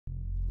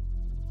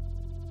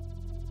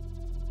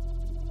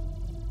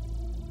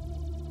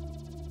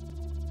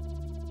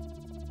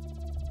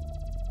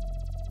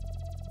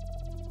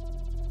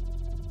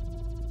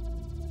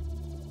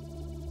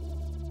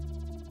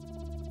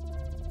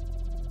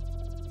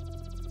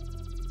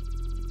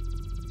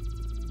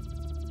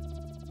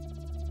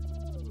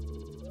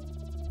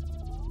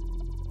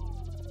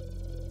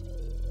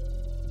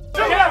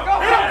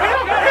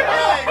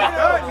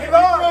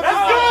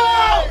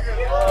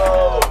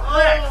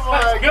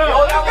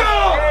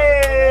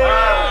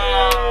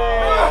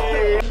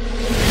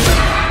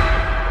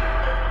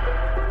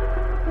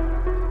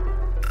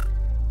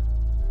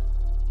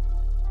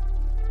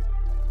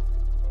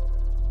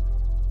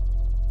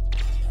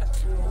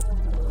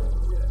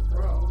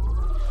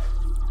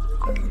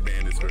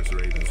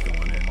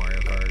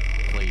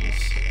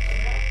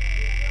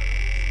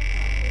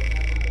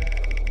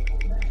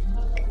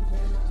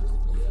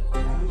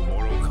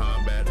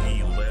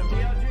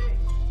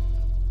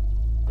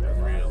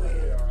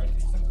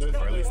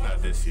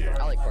not this year.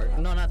 I like Park.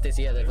 No, not this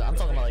year. I'm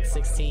talking about like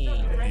 16.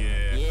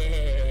 Yeah.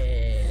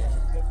 Yeah.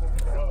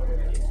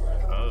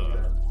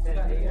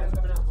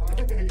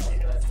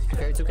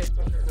 Carry 2K?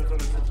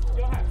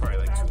 Probably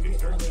like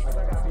 2K30.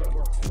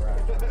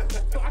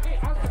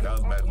 That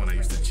was back when I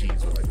used to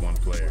cheese with like one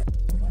player.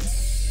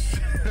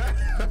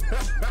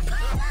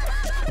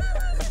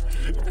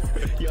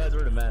 You guys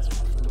were the master.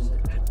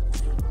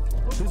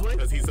 Who's winning?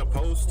 Because he's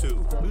supposed to.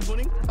 Who's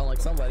winning? I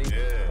like somebody.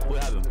 Yeah.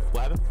 What happened?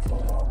 What happened?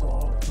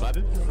 What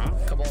happened? Huh?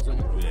 Cabal's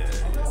winning. Yeah,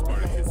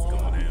 Spartacus is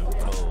going in.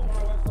 Oh.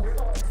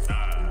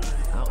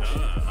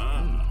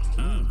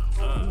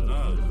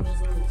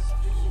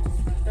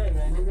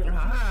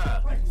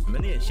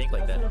 Man, they didn't shake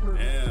like that.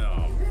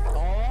 Damn.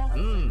 Oh.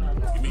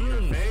 Give me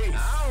your face.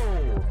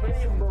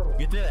 Ow.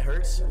 You think that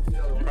hurts?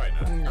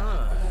 Probably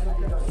not.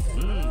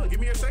 Give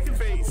me your second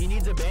face. He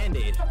needs a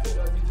band-aid.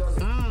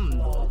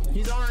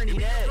 He's already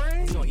dead.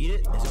 He's gonna eat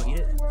it? He's gonna eat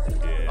it?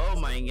 Yeah. Oh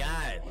my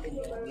god.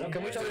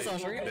 Can we try this on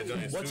stream?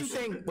 What you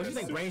think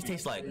brains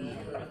taste like?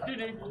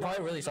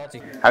 Probably really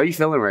salty. How are you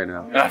feeling right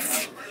now?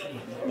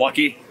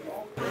 Lucky.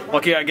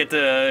 Lucky I get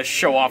to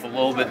show off a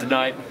little bit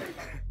tonight.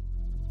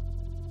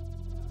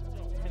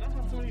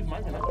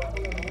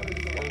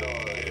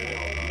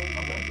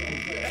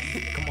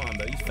 Come on,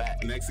 bro, he's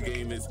fat. Next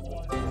game is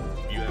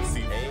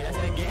UFC. Hey, that's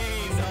the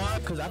game,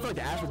 dog. Because I feel like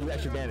the ash will do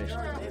extra damage.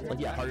 Like,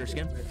 yeah, harder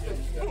skin.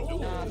 I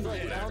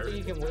don't think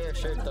you can wear a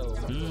shirt, though.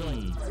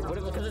 What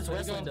if, because it's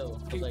wrestling, though.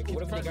 Like,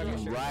 what if they got your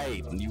shirt?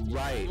 Right, you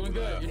right. You're doing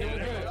good. You're doing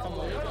good. Come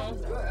on,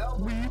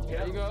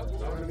 there you go.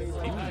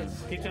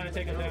 Keep trying to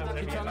take it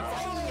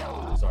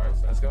down. Sorry,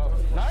 let's go.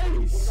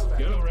 Nice.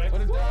 Go, Rick.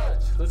 What a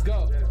dodge. Let's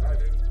go.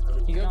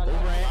 You got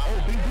overhand.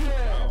 Oh,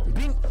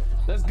 bing.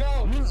 Let's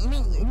go. Mink.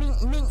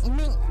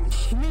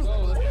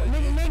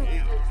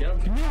 Go. Get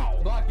him.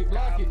 Block it.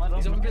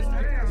 He's up against me.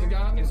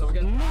 He's up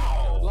against me.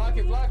 Block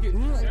it. Block it.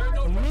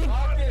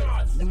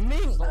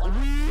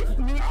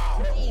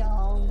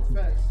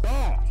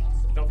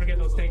 Don't forget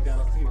those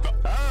takedowns, too.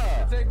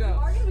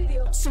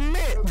 Takedown.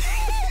 Submit.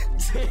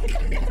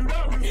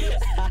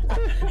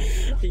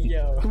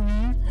 Yo.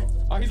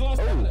 Oh, he's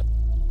lost stamina.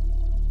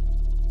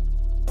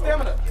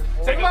 Stamina.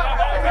 Take him out.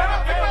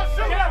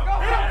 Shoot.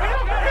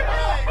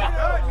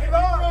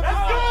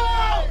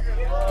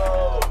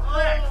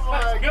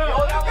 Let's go.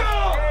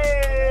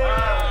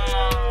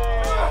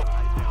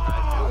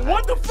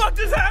 What the fuck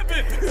just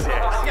happened?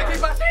 Get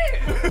my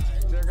shit.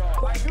 Good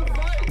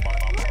fight.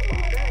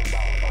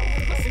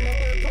 I see my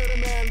third quarter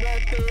man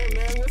back there,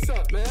 man. What's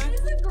up, man?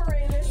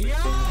 Yo.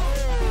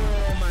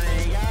 Oh my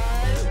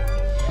god.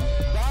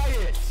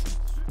 Riot.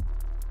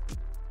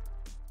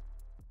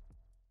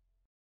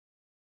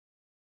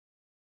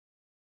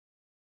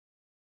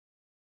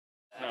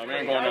 No, we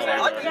ain't going nowhere.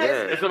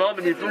 Yeah. It's about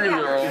to be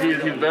 3-0. He's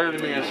better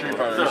than me in Street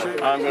Fighter.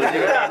 I'm going to do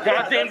it.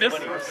 Goddamn this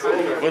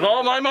with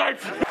all my might.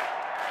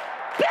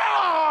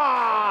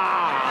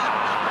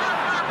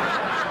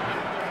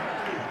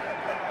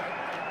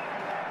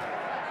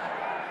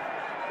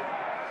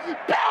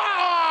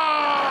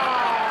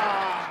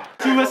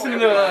 You listening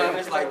to,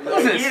 what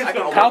is this?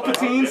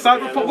 Palpatine,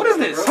 Cyberpunk? What is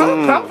this?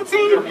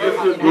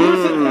 Palpatine?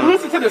 You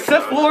listen to the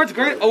Sith Lord's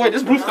great. Oh, wait,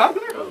 this Bruce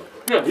Falconer?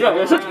 Yeah,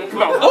 that's it.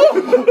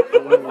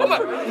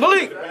 Oh!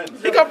 Malik,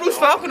 he got Bruce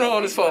Falconer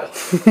on his phone.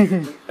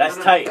 That's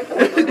tight.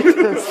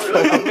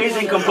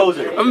 Amazing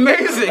composer.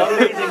 Amazing.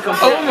 Composer.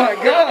 Oh my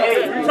god.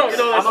 Hey, I'm a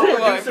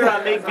producer,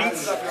 I make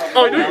beats.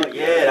 Oh, dude.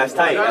 Yeah, that's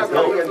tight. That's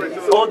dope.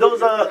 Oh,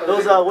 those,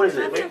 what is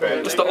it?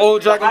 It's the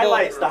old Dragon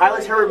Ball. The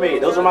highlights Herbert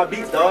made. Those are my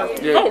beats, dog.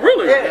 Yeah. Oh,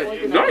 really?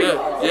 Yeah. Nice.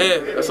 Yeah,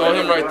 that's on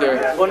him right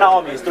there. Well, not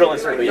on me. It's Thrill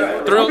and Circle,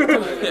 yeah. Thrill? Beat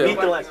Yeah.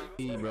 the lens.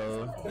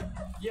 Bro.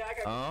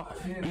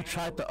 He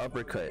tried the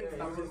uppercut.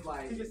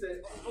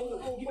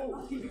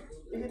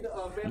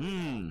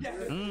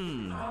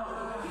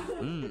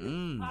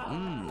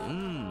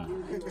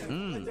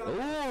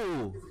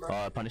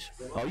 Oh, punish.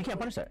 Oh, you can't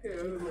punish that.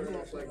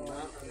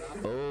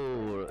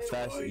 Oh,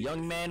 fast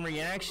young man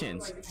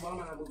reactions.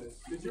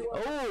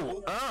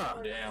 Oh,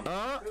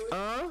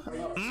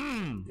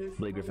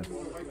 Blake Griffin.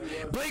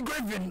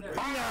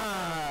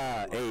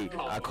 Hey,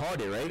 I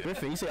called it, right?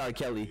 Griffin, you say R.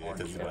 Kelly. He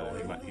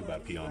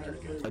might pee on her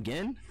again.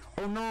 Again?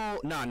 Oh no,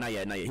 nah, not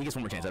yet. He gets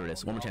one more chance after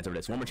this. One more chance. Oh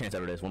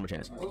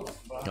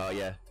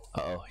yeah.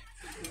 Uh-oh.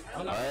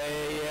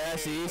 Hey, yeah,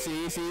 see.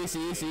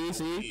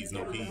 He's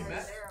no peas.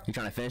 You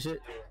trying to finish it?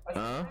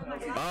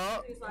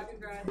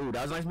 Ooh,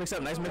 that was a nice mix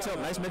up. I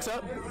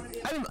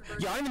don't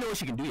even know what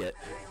she can do yet.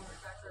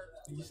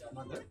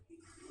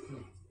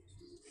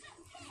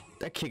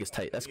 That kick is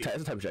tight. That's the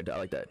type of shot I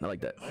like that.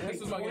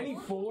 This is my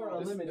 24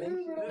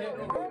 elimination.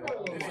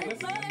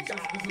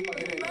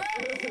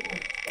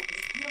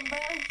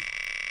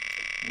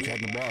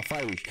 Dragon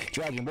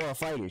Ball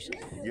Fighters.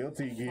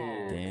 Guilty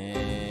Gear. Damn.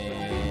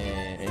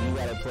 And you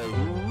gotta play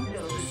who?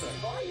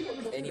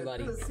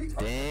 Anybody.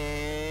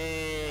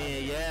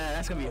 Damn. Yeah,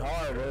 that's gonna be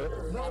hard, bro.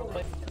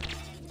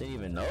 Didn't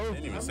even know.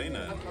 Didn't even say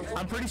nothing.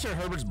 I'm pretty sure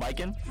Herbert's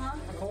biking,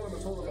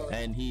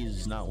 and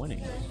he's not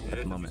winning at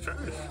the moment.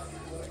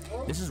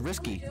 this is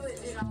risky,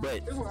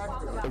 but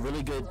a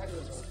really good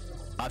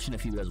option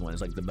if he does win.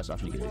 It's like the best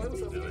option you can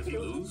do. If you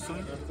lose,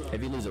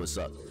 If he loses, it would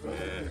suck. yeah,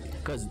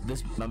 Because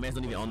my man's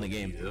not even on the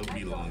game. it'll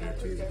be longer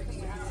too.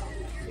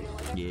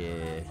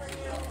 Yeah.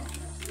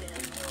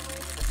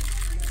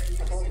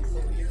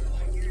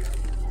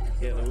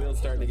 Yeah, the wheel's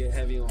starting to get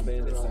heavy on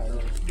Bandits side.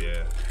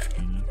 Yeah,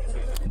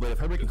 But if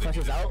Herbert can clutch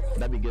us out,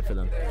 that'd be good for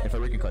them. If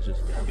Herbert can clutch us.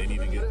 they need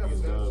to get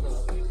these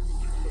dubs.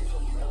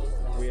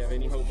 We have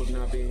any hope of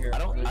not being here? I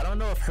don't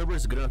know if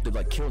Herbert's good enough to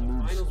like kill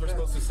moves. Finals were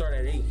supposed to start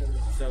at 8,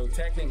 so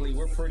technically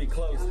we're pretty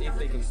close if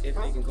they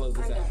can close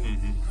this out.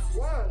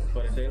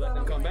 But if they let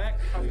them come back,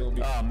 we're gonna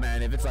be. Oh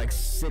man, if it's like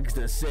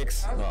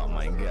 6-6, oh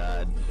my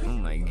god, oh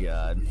my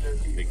god.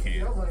 They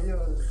can't.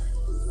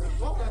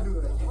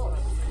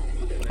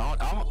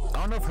 I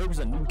don't know if Herbert's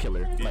a noob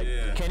killer. Like,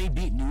 Yeah. can he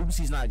beat noobs?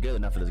 He's not good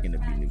enough for this game to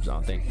beat noobs. I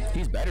don't think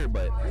he's better,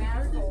 but They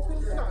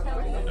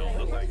don't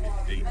look like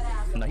it.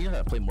 no, he doesn't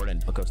have to play more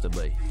than Acosta.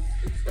 But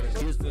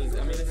This is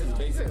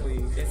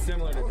basically it's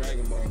similar to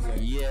Dragon Ball. So.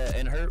 yeah,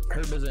 and Herb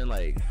doesn't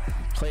like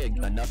play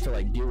enough to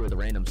like deal with the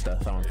random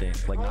stuff. I don't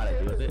think like not to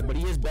deal with it. But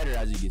he is better,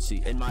 as you can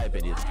see, in my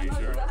opinion.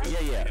 Sure.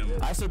 Yeah.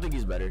 I still think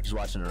he's better. Just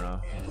watching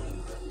around.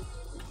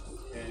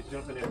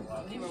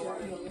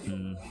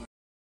 Mm.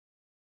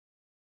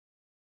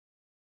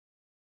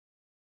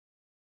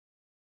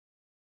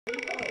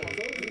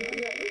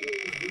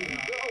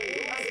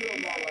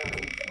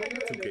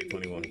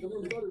 2K21.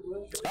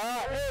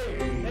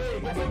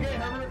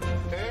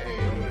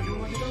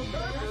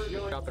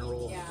 Drop and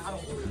roll.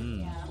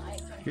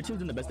 Your team's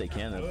doing the best they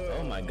can. Though.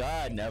 Oh my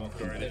god, never.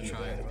 They're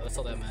trying. That's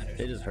all that matters.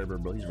 It is Herbert,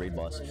 bro. He's raid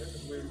boss.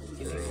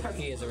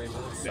 He is a raid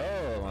boss.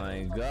 Oh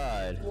my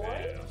god.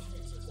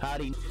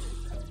 Howdy.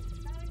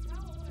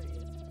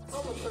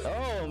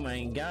 Oh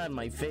my god,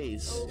 my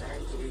face.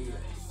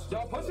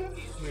 Y'all push it?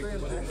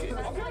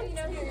 Okay.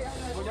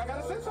 Well, y'all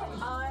gotta say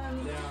something.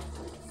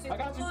 I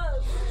got you.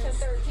 To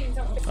 13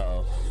 something.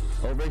 Uh-oh.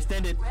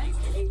 Overextended.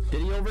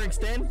 Did he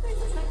overextend?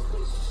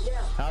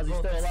 How's he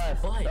still alive?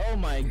 Oh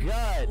my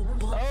god.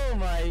 Oh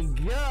my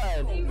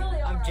god.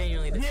 I'm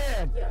genuinely.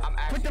 Yeah.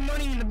 Put the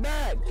money in the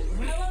bag.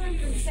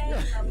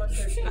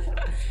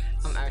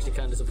 I'm actually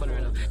kind of disappointed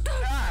right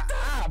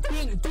now.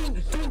 Bing, bing,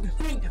 bing,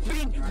 bing,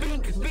 bing,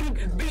 bing, bing,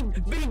 bing, bing,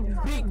 bing,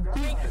 bing,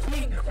 bing,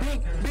 bing,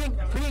 bing,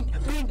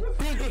 bing,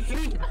 bing,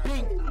 bing,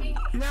 bing.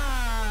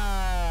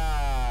 Nah.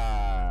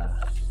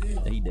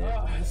 He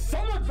dead. So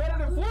much better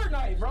than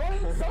Fortnite, bro.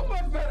 So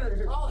much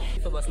better.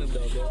 Feel about Snoop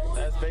Dogg, bro.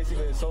 That's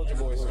basically a Soldier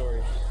Boy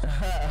story.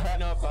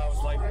 Enough, I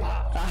was like,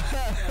 bah,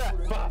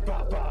 bah,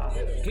 bah, bah.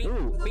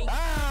 Ooh.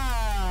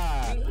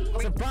 Ah!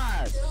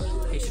 Surprise!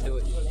 He should do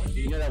it.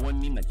 You know that one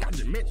meme that got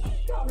your mitt?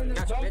 Don't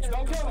kill him.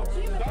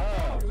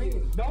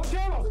 Don't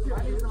kill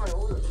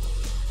him.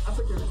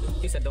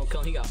 He said don't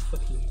kill him. He got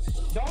fucking.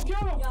 Don't kill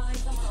him.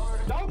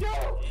 Don't kill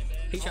him.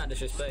 He trying to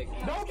disrespect.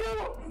 Don't kill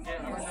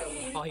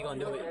him. Oh, he gonna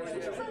do it.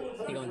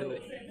 He gonna do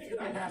it.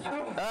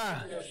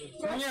 Yeah.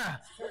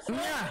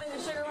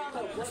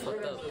 That's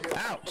fucked up.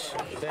 Ouch.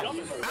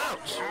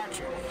 Ouch.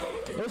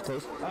 That was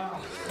close.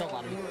 Don't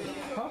lie to me.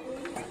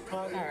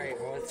 Alright,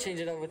 bro. Let's change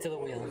it over to the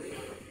wheel.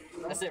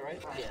 That's it,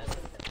 right? Yeah.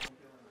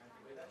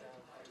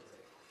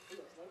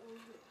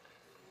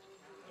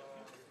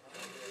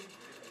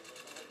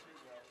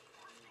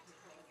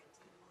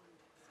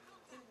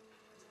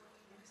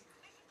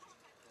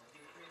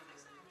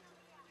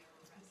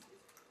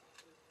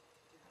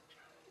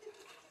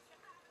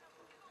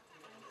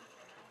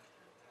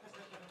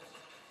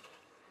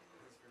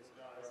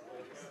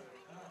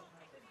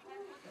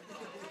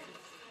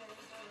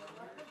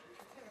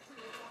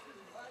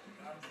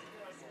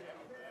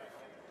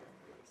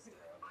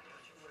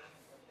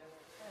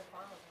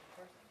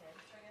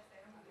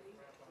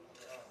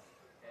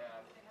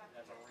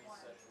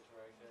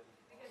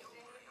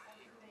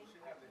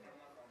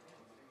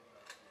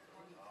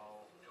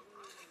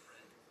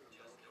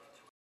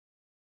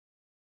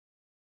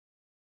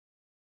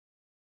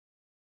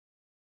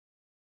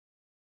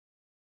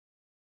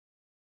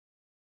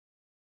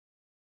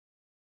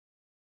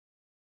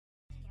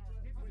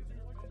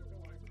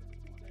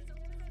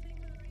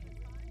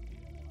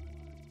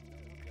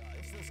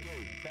 It's still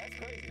scary. That's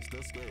crazy. It's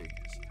still scary.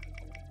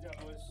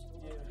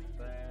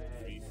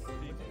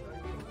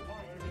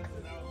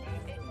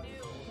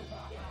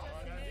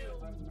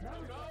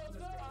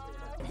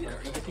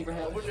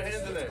 Put your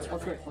hands in there.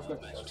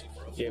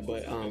 Yeah,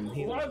 but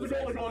he was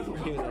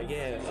like,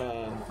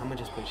 yeah, I'm gonna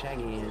just put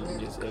Shaggy in and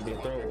just gonna be a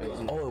throwaway.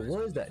 Oh, it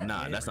was that?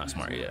 Nah, that's not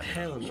smart. Yeah.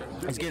 Hell no.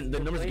 It's getting the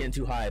numbers are getting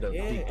too high to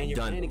Yeah, and be you're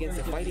done. playing against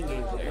a fighting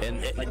game player.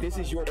 And like this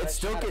is your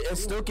best shot. It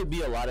still could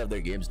be a lot of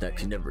their games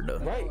next. You never know.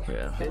 Right.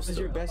 Yeah. This is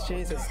your best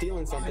chance at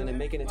stealing something and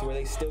making it to where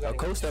they still got.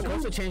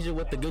 Costa changed it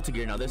with the Guilty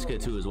Gear. Now this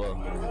could too as well.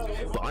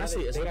 But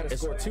honestly, they gotta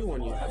score 2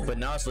 on you. But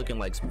now it's looking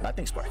like I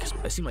think Spark.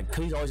 It seemed like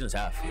he's always in his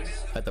half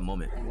at the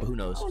moment. But who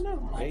knows?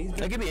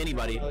 It could be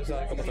anybody.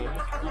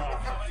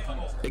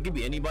 It could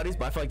be anybody's,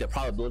 but I feel like the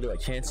probability, like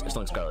chance, it's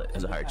on Scarlet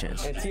has a higher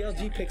chance. And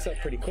TLG picks up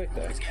pretty quick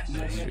though. That's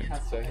true.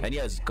 And he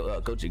has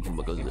coaching from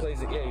what goes with it.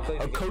 He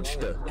plays A coach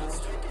though.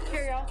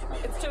 Here, y'all.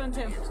 It's 2 and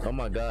 2. Oh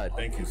my God.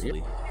 Thank you,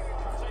 Slee.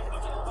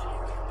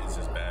 It's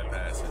just bad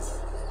passes.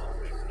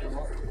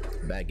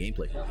 Bad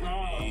gameplay.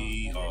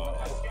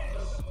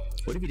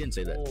 What if he didn't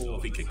say that? Oh,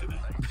 if he kicked it.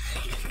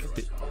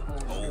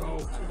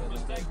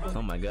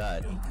 Oh my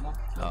God.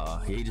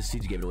 He just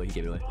gave it away. He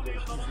gave it away.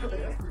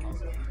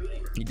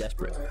 He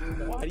desperate.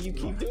 Why do you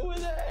keep doing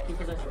that?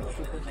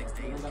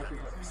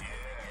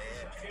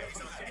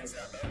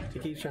 He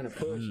keeps trying to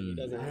push. He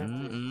doesn't have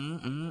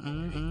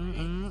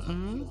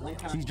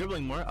to. He's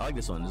dribbling more. I like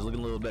this one. It's looking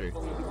a little better.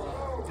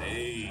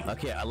 Hey.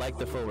 Okay, I like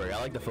the footwork. I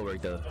like the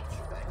footwork though.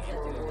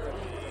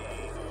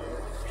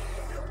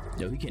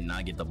 Yo, he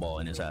cannot get the ball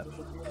in his half.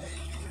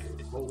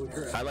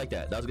 I like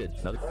that. That was good.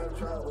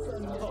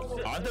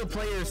 Are the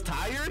players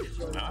tired?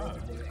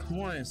 Come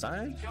on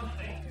inside.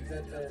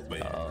 But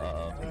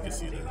you can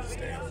see the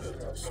stands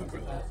are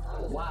super low.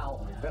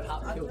 Wow.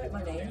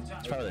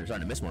 It's probably they're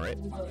starting to miss more, right?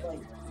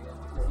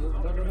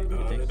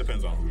 It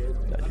depends on who.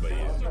 But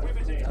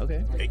yeah.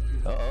 Okay. Hey.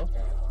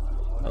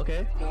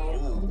 Okay.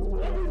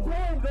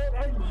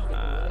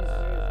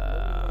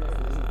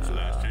 It's the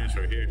last chance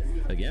right here.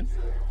 Again?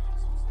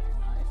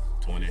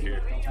 20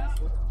 here.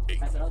 Hey.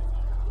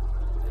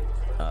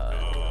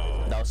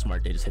 That was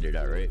smart. They just hit it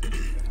out, right?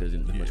 There's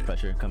much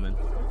pressure coming.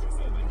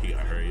 He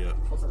gotta hurry up.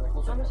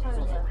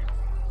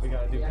 We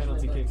gotta do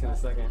penalty kicks in a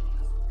second.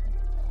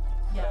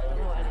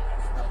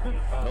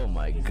 Oh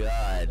my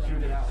God.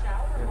 Shoot it out.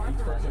 If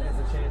each person gets a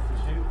chance to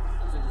shoot.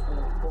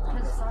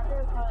 Because soccer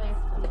probably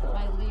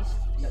my least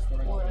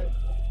sport of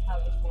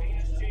having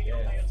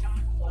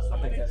I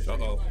think that's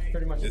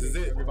pretty much This is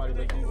it. everybody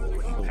but you.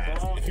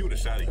 Pass. If you would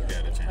have shot it, you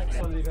had a chance.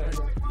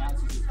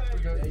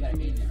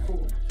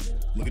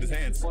 Look at his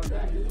hands. Look at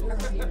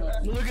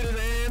his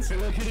hands.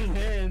 Look at his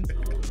hands.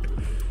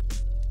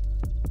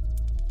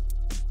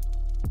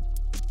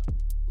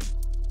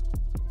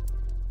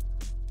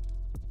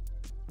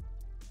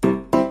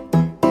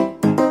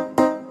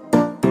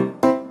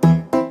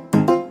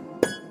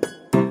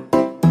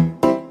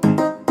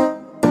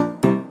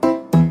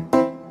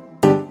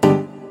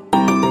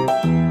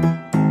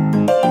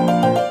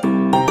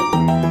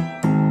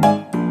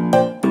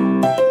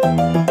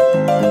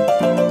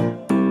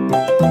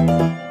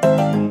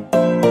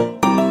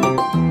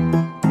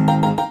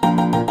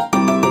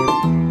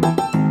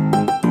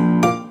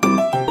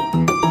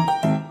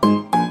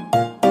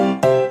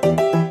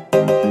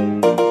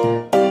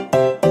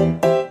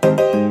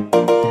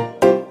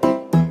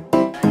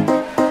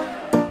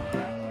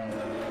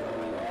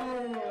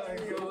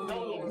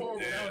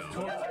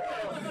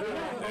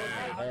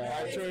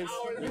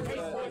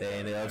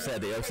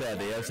 They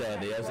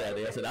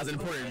upset. That was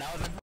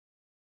important.